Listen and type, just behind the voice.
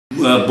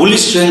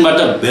Bullish ट्रेन्डबाट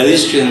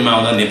berries ट्रेन्डमा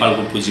आउँदा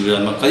नेपालको पुँजी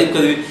बजारमा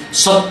करिब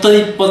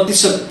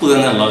 70%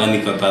 पुराना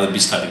लगानीकर्ताहरू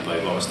विस्थापित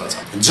भएको अवस्था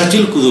छ।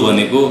 जटिल कुरो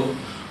भनेको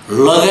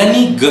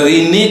लगानी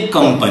गरिने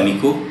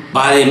कम्पनीको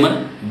बारेमा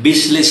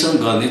विश्लेषण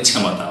गर्ने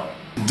क्षमता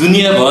हो।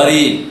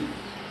 दुनियाँभरि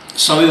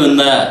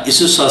सबैभन्दा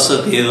यसो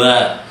सशक्त हेर्दा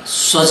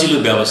सजिलो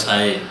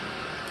व्यवसाय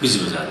पुँजी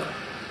बजार हो।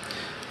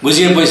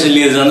 बुझिए पैसा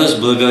लिएर जानुहोस्,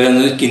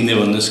 ब्रोकर किन्ने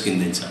भन्नुहोस्,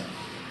 किन्दैछ।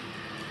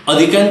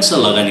 अधिकांश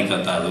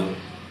लगानीकर्ताहरू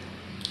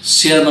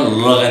सेयरमा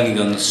लगानी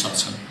गर्न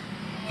सक्छन्,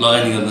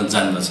 लगानी गर्न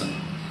जान्दछन्,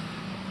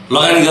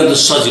 लगानी गर्न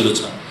सजिलो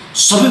छ।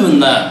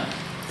 सबैभन्दा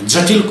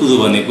जटिल कुरो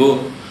भनेको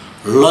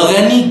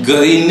लगानी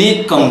गरिने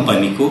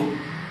कम्पनीको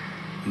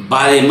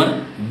बारेमा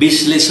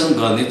विश्लेषण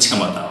गर्ने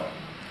क्षमता हो।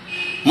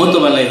 म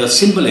तपाईलाई एउटा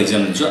सिम्पल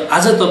एक्जाम्पल दिन्छु।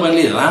 आज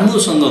तपाईले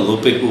राम्रोसँग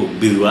रोपेको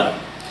बिरुवा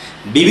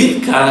विविध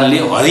कारणले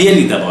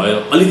हरियाली त भयो,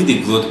 अलिकति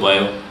ग्रोथ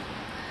भयो,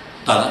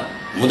 तर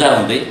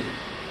हुँदाहुँदै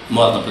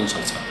मर्न पनि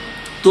सक्छ।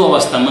 त्यो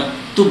अवस्थामा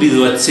त्यो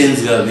बिरुवा चेन्ज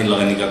गर्ने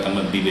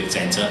लगानीकर्तामा विवेक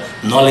चाहिन्छ,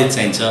 नलेज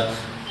चाहिन्छ,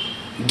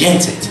 ज्ञान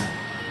चाहिन्छ।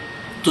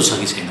 त्यो छ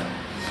कि छैन?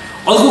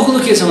 अर्को कुरो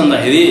के छ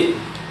भन्दाखेरि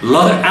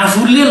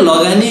आफूले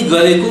लगानी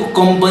गरेको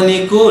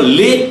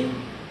कम्पनीकोले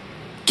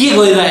के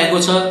गरिरहेको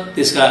छ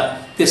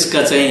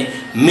त्यसका चाहिँ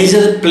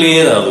मेजर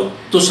प्लेयरहरू,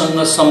 त्योसँग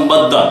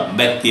सम्बद्ध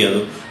व्यक्तिहरू,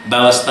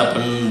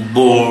 व्यवस्थापन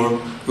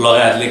बोर्ड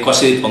लगायतले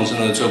कसरी फङ्सन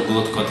गर्छ,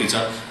 ग्रोथ कति छ,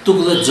 त्यो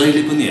कुरा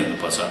जहिले पनि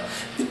हेर्नुपर्छ।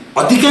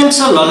 अधिकांश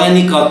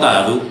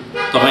लगानीकर्ताहरू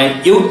तपाईँ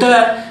एउटा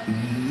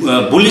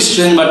बुलिस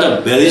ट्रेन्डबाट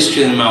बेरिस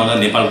ट्रेन्डमा आउँदा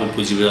नेपालको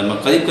पुँजी बजारमा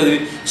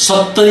करिब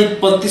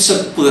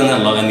 70% पुराना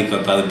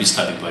लगानीकर्ताहरू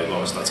विस्थापित भएको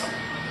अवस्था छ।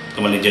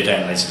 तपाईँले डेटा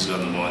एनालाइसिस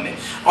गर्नुभयो भने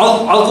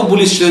अर्को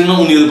बुलिस ट्रेन्डमा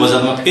उनीहरू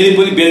बजारमा फेरि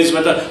पनि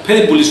बेरिसबाट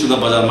फेरि बुलिस हुँदा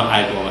बजारमा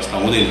आएको अवस्था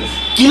हुँदैन।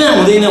 किन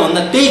हुँदैन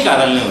भन्दा त्यही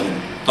कारणले हुँदैन।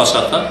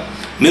 तसर्थ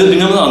मेरो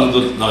विनम्र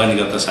अनुरोध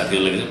लगानीकर्ता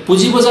साथीहरूलाई,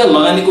 पुँजी बजार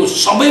लगानीको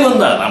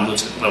सबैभन्दा राम्रो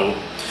क्षेत्र हो,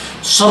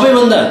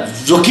 सबैभन्दा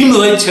जोखिम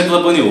रहित क्षेत्र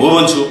पनि हो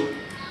भन्छु।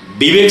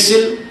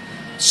 विवेकशील,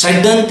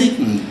 सैद्धान्तिक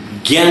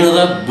ज्ञान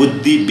र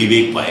बुद्धि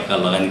विवेक भएका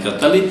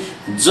लगानीकर्ताले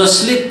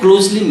जसले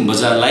क्लोजली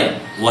बजारलाई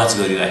वाच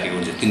गरिराखेको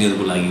हुन्छ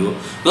तिनीहरूको लागि हो।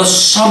 र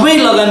सबै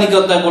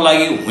लगानीकर्ताको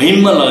लागि,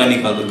 व्हिममा लगानी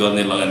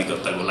गर्ने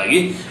लगानीकर्ताको लागि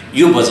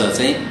यो बजार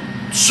चाहिँ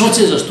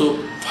सोचे जस्तो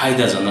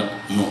फाइदाजनक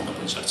नहुन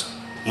पनि सक्छ,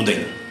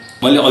 हुँदैन।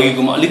 मैले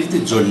अघिकोमा अलिकति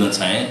जोड्न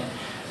चाहेँ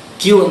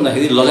के हो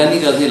भन्दाखेरि लगानी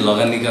गर्ने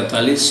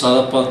लगानीकर्ताले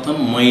सर्वप्रथम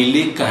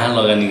मैले कहाँ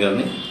लगानी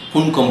गर्ने,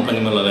 कुन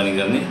कम्पनीमा लगानी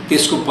गर्ने,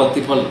 त्यसको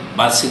प्रतिफल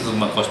वार्षिक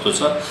रूपमा कस्तो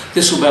छ,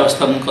 त्यसको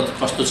व्यवस्थापन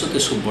कस्तो छ,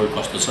 त्यसको बोर्ड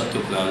कस्तो छ,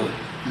 त्यो कुराहरू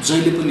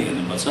जहिले पनि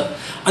हेर्नुपर्छ।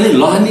 अनि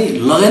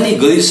लगानी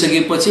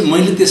गरिसकेपछि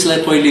मैले त्यसलाई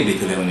कहिले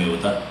भित्राउने हो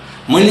त,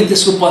 मैले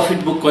त्यसको प्रफिट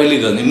बुक कहिले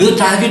गर्ने, मेरो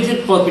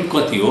टार्गेटेड प्रफिट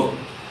कति हो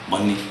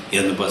भन्ने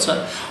हेर्नुपर्छ।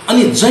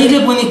 अनि जहिले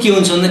पनि के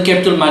हुन्छ भन्दा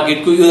क्यापिटल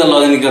मार्केटको एउटा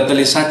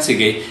लगानीकर्ताले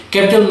साँच्चैकै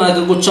क्यापिटल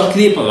मार्केटको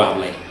चक्रीय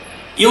प्रभावलाई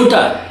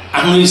एउटा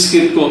आफ्नो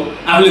स्क्रिप्टको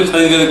आफूले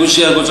खरिद गरेको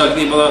सेयरको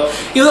चक्रीय प्रभाव,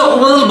 एउटा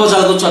ओभरअल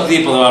बजारको चक्रीय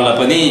प्रभावलाई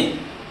पनि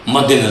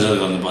मध्यनजर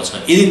गर्नुपर्छ।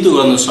 यदि त्यो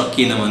गर्न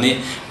सकिएन भने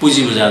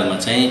पुँजी बजारमा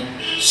चाहिँ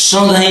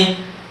सधैँ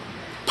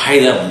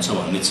फाइदा हुन्छ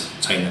भन्ने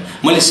छैन।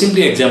 मैले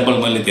सिम्पली एक्जाम्पल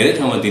मैले धेरै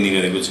ठाउँमा दिने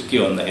गरेको छु। के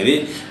भन्दाखेरि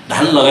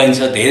धान लगाइन्छ,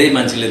 धेरै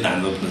मान्छेले धान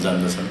रोप्न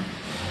जान्दछन्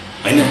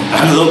होइन।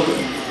 धान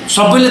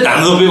सबैले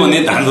धान रोप्यो भने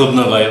धान रोप्न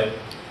गयो,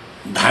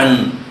 धान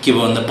के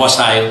भयो भन्दा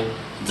पसायो,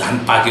 धान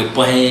पाक्यो,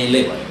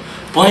 पहेँलै भयो।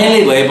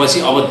 पहेँलै भएपछि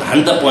अब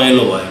धान त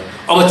पहेँलो भयो,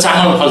 अब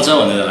चामल फल्छ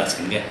भनेर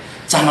लाग्छन् क्या।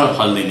 चामल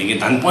फल्दैन कि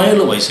धान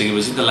पहेँलो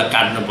भइसकेपछि त्यसलाई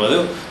काट्नु पर्यो,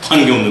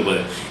 थन्क्याउनु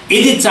पर्यो।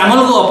 यदि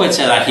चामलको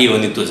अपेक्षा राखियो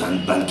भने त्यो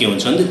धान के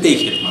हुन्छ भने त्यही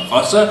खेतमा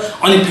खस्छ,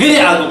 अनि फेरि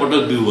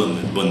अर्कोपटक बिउ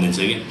बनिन्छ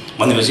कि।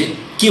 भनेपछि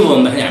के भयो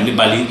भन्दाखेरि हामीले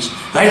बाली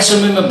राइट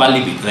समयमा बाली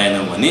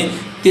भित्राएनौँ भने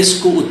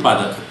त्यसको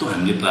उत्पादकत्व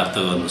हामीले प्राप्त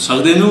गर्न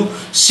सक्दैनौँ।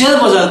 सेयर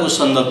बजारको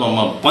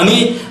सन्दर्भमा पनि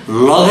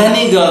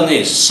लगानी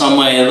गर्ने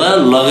समय र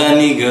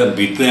लगानी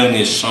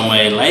भित्राउने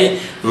समयलाई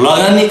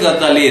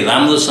लगानीकर्ताले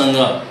राम्रोसँग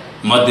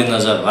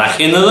मध्यनजर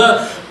राखेन र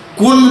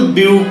कुन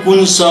बिउ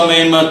कुन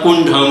समयमा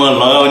कुन ठाउँमा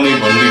लगाउने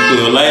भन्ने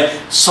कुरोलाई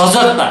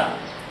सजगता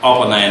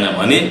अपनाएन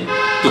भने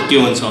त्यो के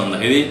हुन्छ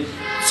भन्दाखेरि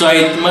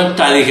चैतमा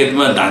टारी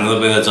खेतमा धान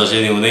रोपेर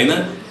जसरी हुँदैन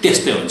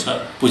त्यस्तै हुन्छ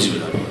पुँजी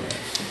बजारमा।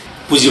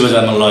 पुँजी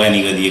बजारमा लगानी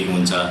गरिएको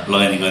हुन्छ,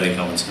 लगानी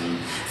गरेका हुन्छन्,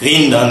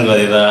 ऋण धन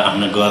गरेर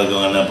आफ्नो घर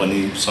गहना पनि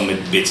समेत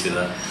बेचेर।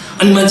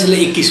 अनि मान्छेलाई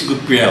एक किसिमको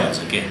पीडा हुन्छ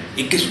क्या,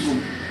 एक किसिमको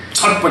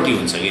छटपट्टि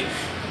हुन्छ कि।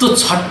 त्यो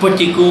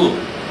छटपट्टिको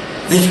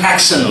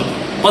रिफ्लेक्सन हो,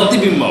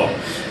 प्रतिबिम्ब हो।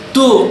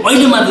 त्यो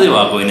अहिले मात्रै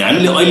भएको होइन,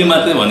 हामीले अहिले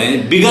मात्रै भने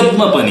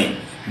विगतमा पनि,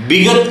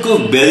 विगतको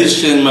बेरिस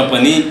ट्रेन्डमा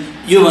पनि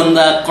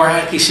योभन्दा कडा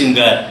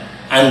किसिमका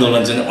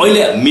आन्दोलन छन्।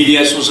 अहिले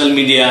मिडिया, सोसल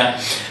मिडिया,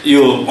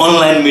 यो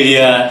online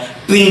media,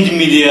 print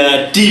media,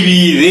 TV,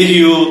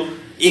 radio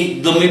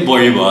एकदमै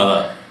बढी भएर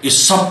यो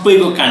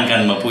सबैको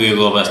कानमा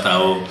पुगेको अवस्था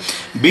हो।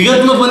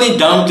 विगतमा पनि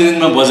डाउन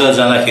ट्रेन्डमा बजार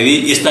जाँदाखेरि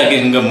यस्ता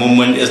किसिमका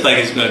मुभमेन्ट, यस्ता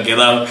किसिमका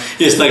घेराव,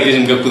 यस्ता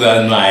किसिमका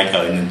कुराहरू नआएका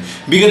होइनन्।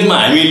 विगतमा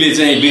हामीले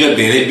चाहिँ विगत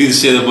धेरै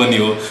बिर्सेर पनि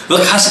हो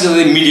र खास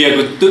गरेर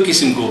मिडियाको त्यो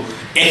किसिमको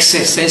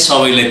एक्सेस चाहिँ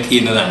सबैलाई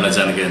थिएन र हामीलाई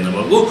जानकारी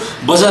नभएको।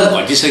 बजार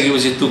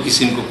घटिसकेपछि त्यो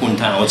किसिमको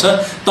कुण्ठा आउँछ।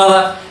 तर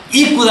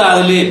यी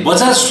कुराहरूले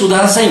बजार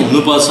सुधार चाहिँ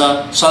हुनुपर्छ।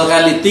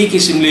 सरकारले त्यही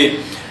किसिमले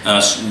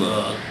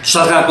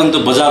सरकार पनि त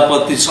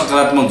बजारप्रति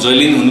सकारात्मक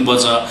जहिले नै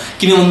हुनुपर्छ।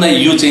 किन भन्दा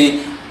यो चाहिँ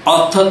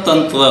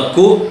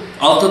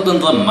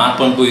अर्थतन्त्र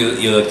मापनको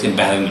यो चाहिँ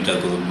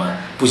ब्यारोमिटरको रूपमा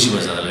पुँजी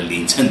बजारलाई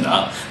लिन्छ नि त।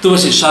 त्यो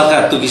पछि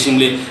सरकार त्यो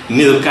किसिमले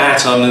मेरो कहाँ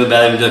छ, मेरो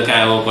ब्यारोमिटर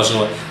कहाँ हो, कसो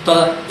हो, तर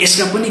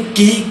यसका पनि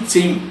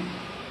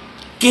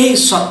केही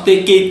सत्य,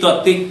 केही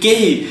तथ्य,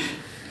 केही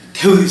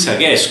थ्योरी छ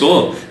क्या यसको।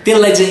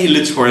 त्यसलाई चाहिँ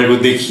यसले छोडेको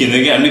देखिएन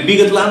कि हामीले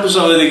विगत लामो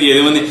समयदेखि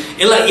हेऱ्यौँ भने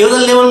यसलाई एउटा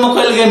लेभलमा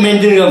कहिलेकाहीँ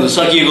मेन्टेन गर्न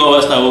सकिएको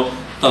अवस्था हो,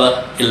 तर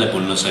यसलाई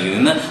भुल्न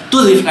सकिँदैन। त्यो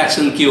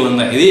रिफ्लेक्सन के हो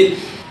भन्दाखेरि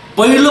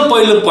पहिलो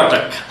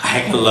पटक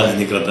आएका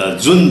लगानीकर्ता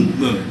जुन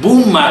बुम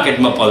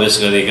मार्केटमा प्रवेश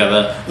गरेका र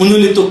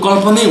उनीहरूले त्यो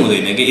कल्पनै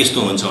हुँदैन कि यस्तो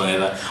हुन्छ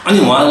भनेर। अनि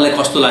उहाँहरूलाई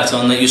कस्तो लाग्छ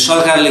भन्दा यो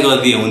सरकारले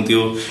गरिदिए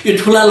हुन्थ्यो, यो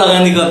ठुला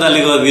लगानीकर्ताले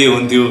गरिदिए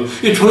हुन्थ्यो,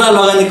 यो ठुला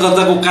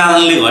लगानीकर्ताको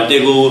कारणले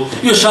घटेको हो,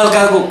 यो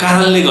सरकारको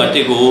कारणले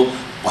घटेको हो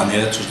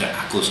भनेर छुट्टा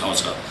आक्रोश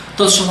आउँछ।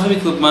 तर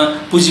स्वाभाविक रूपमा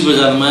पुँजी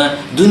बजारमा,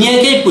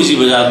 दुनियाँकै पुँजी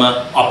बजारमा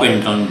अप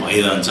एन्ड डाउन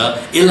भइरहन्छ।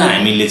 यसलाई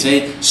हामीले चाहिँ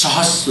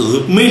सहज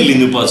रूपमै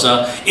लिनुपर्छ।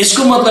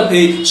 यसको मतलब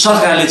फेरि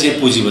सरकारले चाहिँ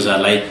पुँजी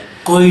बजारलाई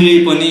कहिल्यै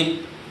पनि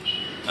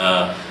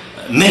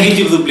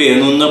नेगेटिभ रूपले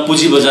हेर्नुहुन्न।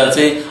 पुँजी बजार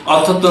चाहिँ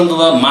अर्थतन्त्र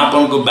र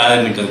मापनको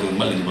ब्यारोमिटरको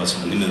रूपमा लिनुपर्छ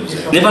भन्ने मेरो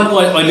विचार। नेपालको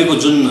अहिलेको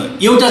जुन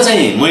एउटा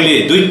चाहिँ मैले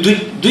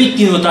दुई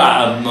तीनवटा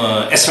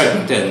एस्पेक्ट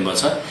मात्रै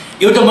हेर्नुपर्छ।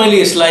 एउटा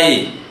मैले यसलाई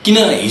किन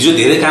हिजो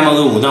धेरै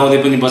कामहरू हुँदाहुँदै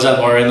पनि बजार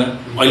बढेन,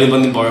 अहिले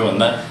पनि बढ्यो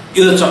भन्दा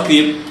यो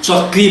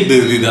चक्रीय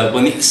वृद्धि दर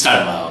पनि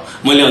स्टार्ट भयो।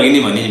 मैले अघि नै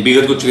भने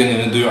विगतको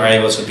ट्रेन्ड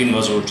 2-2.5 वर्ष 3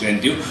 वर्षको ट्रेन्ड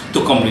थियो,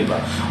 त्यो कम्प्लिट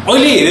भयो।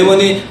 अहिले हेऱ्यो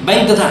भने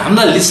बैंक तथा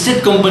हाम्रा लिस्टेड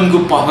कम्पनीको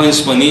पर्फर्मेन्स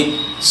पनि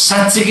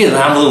साँच्चीकै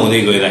राम्रो हुँदै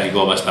गइरहेको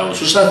अवस्था हो।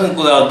 सुशासन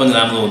कुराहरू पनि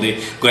राम्रो हुँदै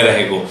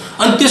गइरहेको।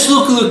 अनि तेस्रो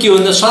कुरो के हो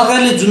भन्दा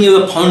सरकारले जुन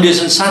एउटा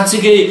फाउन्डेसन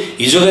साँच्चीकै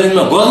हिजोका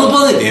दिनमा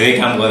गर्नुपर्ने धेरै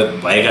काम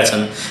भएका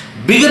छन्।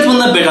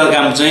 विगतभन्दा बेटर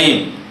काम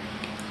चाहिँ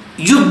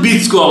यो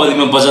बीचको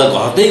अवधिमा बजार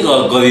घट्दै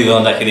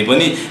गरिरहँदाखेरि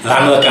पनि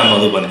राम्रा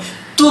कामहरू भने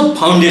त्यो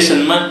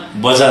फाउन्डेसनमा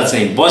बजार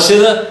चाहिँ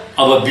बसेर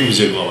अब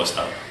बिउजेको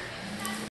अवस्था हो।